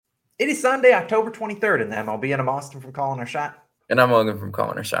It is Sunday, October 23rd in the MLB, and I'm Austin from Calling Our Shot. And I'm Logan from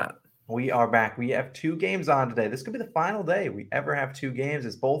Calling Our Shot. We are back. We have 2 games on today. This could be the final day we ever have 2 games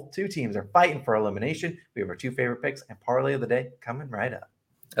as both 2 teams are fighting for elimination. We have our 2 favorite picks and parlay of the day coming right up.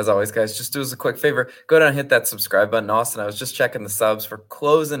 As always, guys, just do us a quick favor. Go down and hit that subscribe button. Austin, I was just checking the subs. For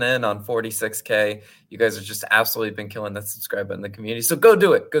closing in on 46K. You guys have just absolutely been killing that subscribe button in the community. So go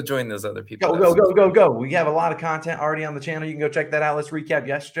do it. Go join those other people. Go. We have a lot of content already on the channel. You can go check that out. Let's recap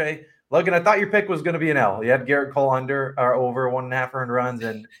yesterday. Logan, I thought your pick was going to be an L. You had Garrett Cole under or over 1.5 earned runs,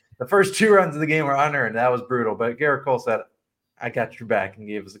 and the first 2 runs of the game were under, and that was brutal. But Garrett Cole said, I got your back, and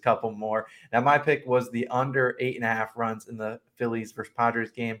gave us a couple more. Now, my pick was the under 8.5 runs in the Phillies versus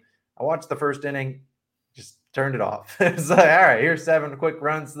Padres game. I watched the first inning, just turned it off. It's like, all right, here's 7 quick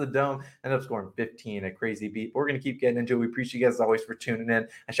runs to the dome. Ended up scoring 15, a crazy beat. But we're going to keep getting into it. We appreciate you guys as always for tuning in.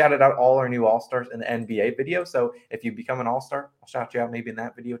 I shouted out all our new All-Stars in the NBA video. So if you become an All-Star, I'll shout you out maybe in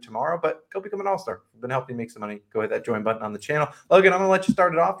that video tomorrow. But go become an All-Star. We've been helping you make some money. Go hit that join button on the channel. Logan, I'm going to let you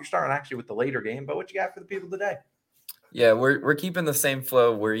start it off. You're starting actually with the later game. But what you got for the people today? Yeah, we're keeping the same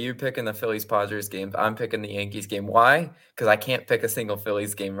flow where you're picking the Phillies-Padres game. I'm picking the Yankees game. Why? Because I can't pick a single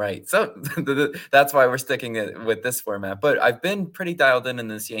Phillies game right. So that's why we're sticking with this format. But I've been pretty dialed in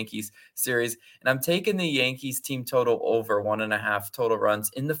this Yankees series, and I'm taking the Yankees team total over 1.5 total runs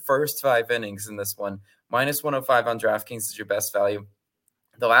in the first 5 innings in this one. Minus 105 on DraftKings is your best value.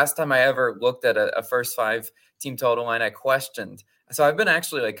 The last time I ever looked at a first 5 team total line, I questioned. So I've been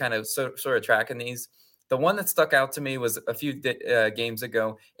actually like kind of sort of tracking these. The one that stuck out to me was a few games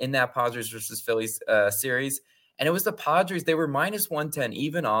ago in that Padres versus Phillies series. And it was the Padres. They were minus 110,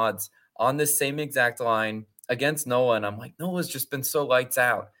 even odds on this same exact line against Nola. And I'm like, Nola's just been so lights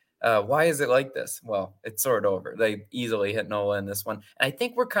out. Why is it like this? Well, it's sort of over. They easily hit Nola in this one. And I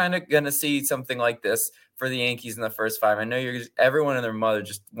think we're kind of going to see something like this for the Yankees in the first 5. I know everyone and their mother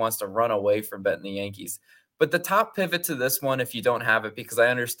just wants to run away from betting the Yankees. But the top pivot to this one, if you don't have it, because I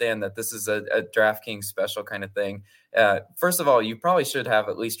understand that this is a DraftKings special kind of thing. First of all, you probably should have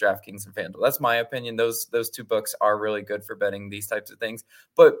at least DraftKings and FanDuel. That's my opinion. Those 2 books are really good for betting these types of things.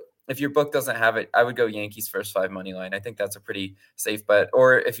 But if your book doesn't have it, I would go Yankees first 5 money line. I think that's a pretty safe bet.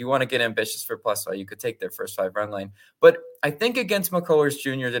 Or if you want to get ambitious for plus 5, you could take their first 5 run line. But I think against McCullers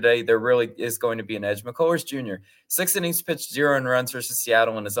Jr. today, there really is going to be an edge. McCullers Jr., 6 innings pitched, 0 earned runs versus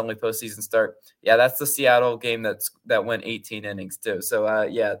Seattle in his only postseason start. Yeah, that's the Seattle game that went 18 innings too. So,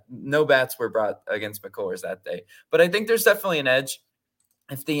 no bats were brought against McCullers that day. But I think there's definitely an edge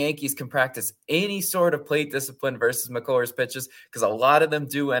if the Yankees can practice any sort of plate discipline versus McCullers pitches, because a lot of them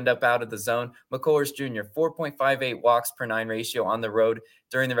do end up out of the zone. McCullers Jr., 4.58 walks per 9 ratio on the road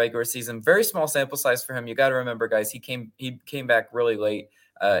during the regular season. Very small sample size for him. You got to remember, guys, he came back really late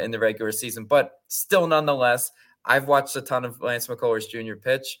in the regular season, but still nonetheless, I've watched a ton of Lance McCullers Jr.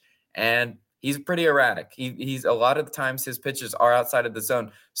 pitch, and he's pretty erratic. He's a lot of the times his pitches are outside of the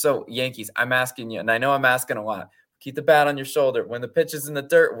zone. So Yankees, I'm asking you, and I know I'm asking a lot, keep the bat on your shoulder. When the pitch is in the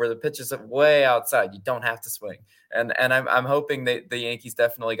dirt, where the pitch is way outside, you don't have to swing. And I'm hoping that the Yankees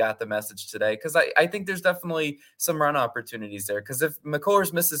definitely got the message today, because I think there's definitely some run opportunities there. Because if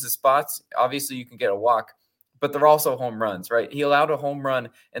McCullers misses his spots, obviously you can get a walk, but they're also home runs, right? He allowed a home run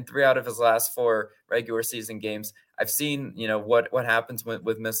in 3 out of his last 4 regular season games. I've seen, what happens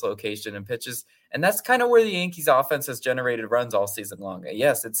with mislocation and pitches. And that's kind of where the Yankees offense has generated runs all season long.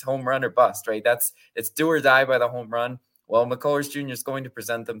 Yes, it's home run or bust, right? It's do or die by the home run. Well, McCullers Jr. is going to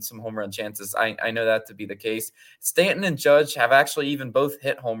present them some home run chances. I know that to be the case. Stanton and Judge have actually even both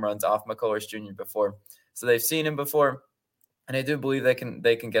hit home runs off McCullers Jr. before. So they've seen him before, and I do believe they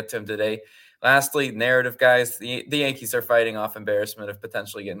can get to him today. Lastly, narrative, guys, the Yankees are fighting off embarrassment of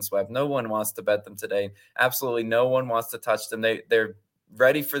potentially getting swept. No one wants to bet them today. Absolutely no one wants to touch them. They're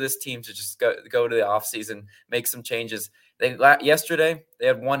ready for this team to just go to the offseason, make some changes. Yesterday, they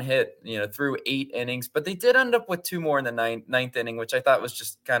had 1 hit, through 8 innings, but they did end up with 2 more in the ninth inning, which I thought was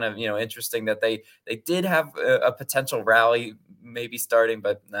just kind of, interesting that they did have a potential rally maybe starting,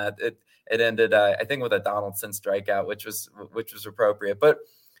 but it ended, I think, with a Donaldson strikeout, which was appropriate. But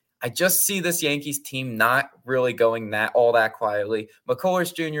I just see this Yankees team not really going all that quietly.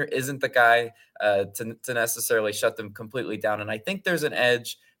 McCullers Jr. isn't the guy to necessarily shut them completely down. And I think there's an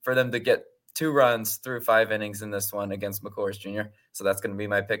edge for them to get 2 runs through 5 innings in this one against McCullers Jr. So that's going to be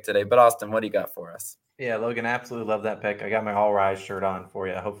my pick today. But Austin, what do you got for us? Yeah, Logan, absolutely love that pick. I got my All Rise shirt on for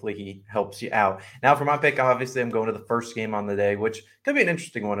you. Hopefully he helps you out. Now for my pick, obviously I'm going to the first game on the day, which could be an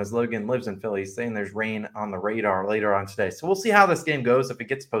interesting one as Logan lives in Philly, saying there's rain on the radar later on today. So we'll see how this game goes. If it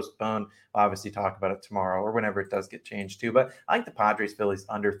gets postponed, we'll obviously talk about it tomorrow or whenever it does get changed too. But I like the Padres Phillies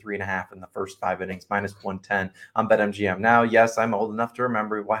under 3.5 in the first 5 innings, -110 on BetMGM. Now, yes, I'm old enough to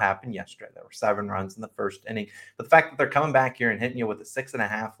remember what happened yesterday. There were 7 runs in the first inning. But the fact that they're coming back here and hitting you with a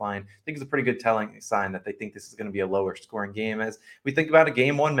 6.5 line, I think is a pretty good telling sign that they think this is going to be a lower scoring game. As we think about a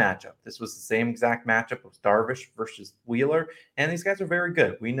game 1 matchup, this was the same exact matchup of Darvish versus Wheeler, and these guys are very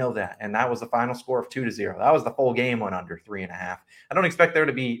good. We know that, and that was the final score of 2-0. That was the full game went under 3.5. I don't expect there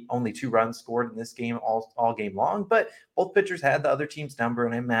to be only 2 runs scored in this game all game long, but both pitchers had the other team's number,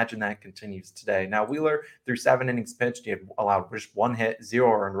 and I imagine that continues today. Now, Wheeler, through 7 innings pitched, he had allowed just 1 hit, 0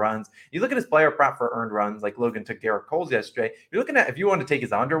 earned runs. You look at his player prop for earned runs, like Logan took Garrett Coles yesterday. You're looking at, if you want to take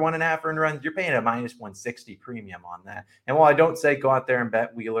his under 1.5 earned runs, you're paying a -160 premium on that. And while I don't say go out there and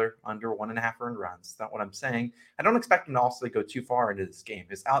bet Wheeler under 1.5 earned runs, that's not what I'm saying. I don't expect him to also go too far into this game.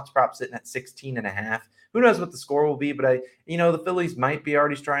 His outs prop sitting at 16.5. Who knows what the score will be, but the Phillies might be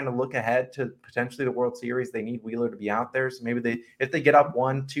already trying to look ahead to potentially the World Series. They need Wheeler to be out there. So maybe if they get up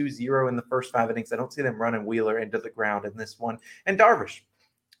 1-2-0 in the first 5 innings, I don't see them running Wheeler into the ground in this one. And Darvish,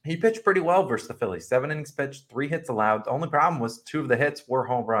 he pitched pretty well versus the Phillies. 7 innings pitched, 3 hits allowed. The only problem was 2 of the hits were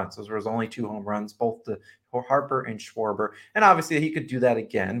home runs. Those was only 2 home runs, both to Harper and Schwarber. And obviously he could do that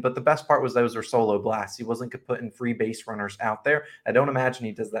again. But the best part was those were solo blasts. He wasn't putting free base runners out there. I don't imagine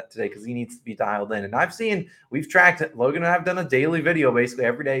he does that today because he needs to be dialed in. And we've tracked it. Logan and I have done a daily video basically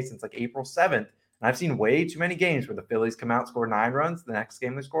every day since like April 7th. And I've seen way too many games where the Phillies come out, score 9 runs. The next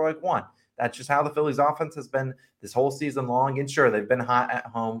game they score like 1. That's just how the Phillies offense has been this whole season long. And sure, they've been hot at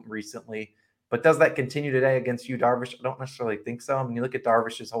home recently, but does that continue today against Yu Darvish? I don't necessarily think so. I mean, you look at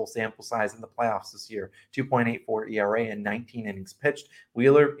Darvish's whole sample size in the playoffs this year, 2.84 ERA in 19 innings pitched.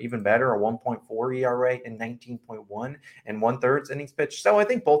 Wheeler, even better, a 1.4 ERA in 19.1 and 1/3 innings pitched. So I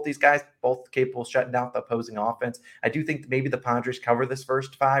think both these guys, both capable of shutting down the opposing offense. I do think maybe the Padres cover this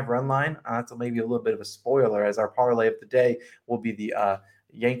first 5 run line. That's maybe a little bit of a spoiler, as our parlay of the day will be the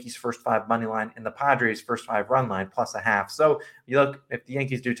Yankees first 5 money line and the Padres first 5 run line +0.5. So you look, if the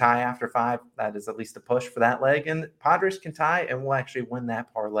Yankees do tie after 5, that is at least a push for that leg. And Padres can tie and we'll actually win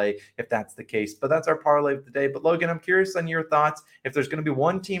that parlay if that's the case. But that's our parlay of the day. But Logan, I'm curious on your thoughts. If there's going to be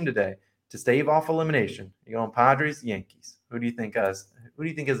one team today to stave off elimination, you go on Padres, Yankees. Who do you think has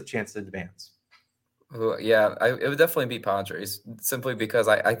a chance to advance? Yeah, it would definitely be Padres, simply because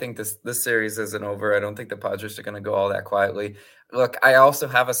I think this series isn't over. I don't think the Padres are going to go all that quietly. Look, I also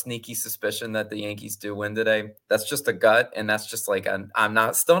have a sneaky suspicion that the Yankees do win today. That's just a gut, and that's just like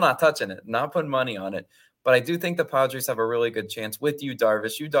I'm still not touching it, not putting money on it. But I do think the Padres have a really good chance with Yu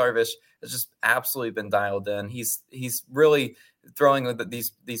Darvish. Yu Darvish has just absolutely been dialed in. He's really throwing with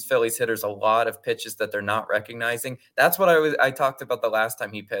these Phillies hitters a lot of pitches that they're not recognizing. That's what I talked about the last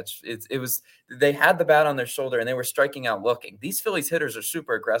time he pitched. It was they had the bat on their shoulder and they were striking out looking. These Phillies hitters are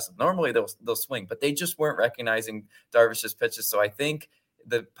super aggressive. Normally they'll swing, but they just weren't recognizing Darvish's pitches. So I think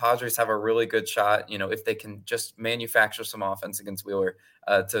the Padres have a really good shot, if they can just manufacture some offense against Wheeler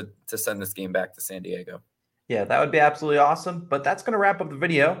to send this game back to San Diego. Yeah, that would be absolutely awesome. But that's going to wrap up the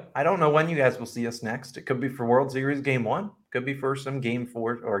video. I don't know when you guys will see us next. It could be for World Series Game 1. Could be for some Game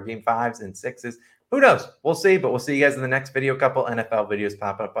 4 or Game 5s and 6s. Who knows? We'll see. But we'll see you guys in the next video. A couple NFL videos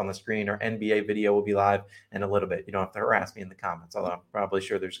pop up on the screen. Our NBA video will be live in a little bit. You don't have to harass me in the comments, although I'm probably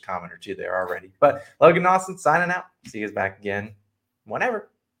sure there's a comment or two there already. But Logan Austin signing out. See you guys back again whenever.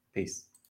 Peace.